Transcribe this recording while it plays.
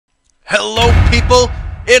Hello people,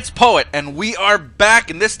 it's Poet, and we are back,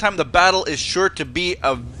 and this time the battle is sure to be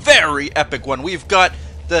a very epic one. We've got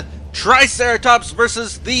the Triceratops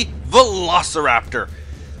versus the Velociraptor.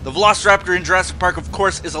 The Velociraptor in Jurassic Park, of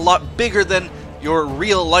course, is a lot bigger than your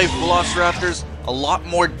real-life Velociraptors, a lot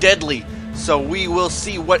more deadly. So we will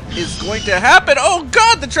see what is going to happen. Oh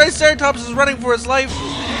god, the Triceratops is running for its life.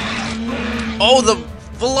 Oh, the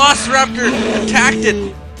Velociraptor attacked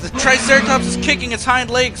it. The Triceratops is kicking its hind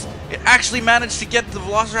legs. It actually managed to get the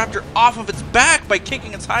Velociraptor off of its back by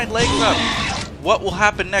kicking its hind legs up. What will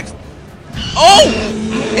happen next? Oh!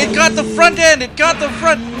 It got the front end! It got the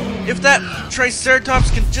front! If that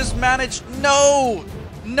Triceratops can just manage... No!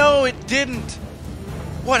 No, it didn't!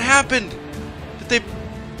 What happened? Did they...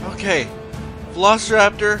 Okay.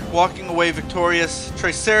 Velociraptor walking away victorious.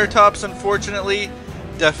 Triceratops, unfortunately,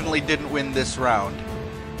 definitely didn't win this round.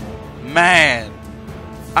 Man!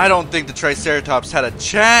 I don't think the Triceratops had a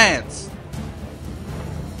chance.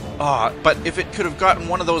 But if it could have gotten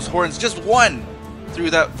one of those horns, just one,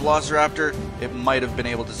 through that Velociraptor, it might have been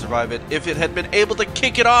able to survive it. If it had been able to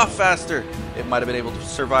kick it off faster, it might have been able to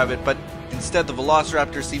survive it. But instead, the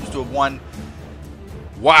Velociraptor seems to have won.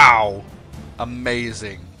 Wow.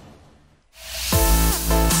 Amazing.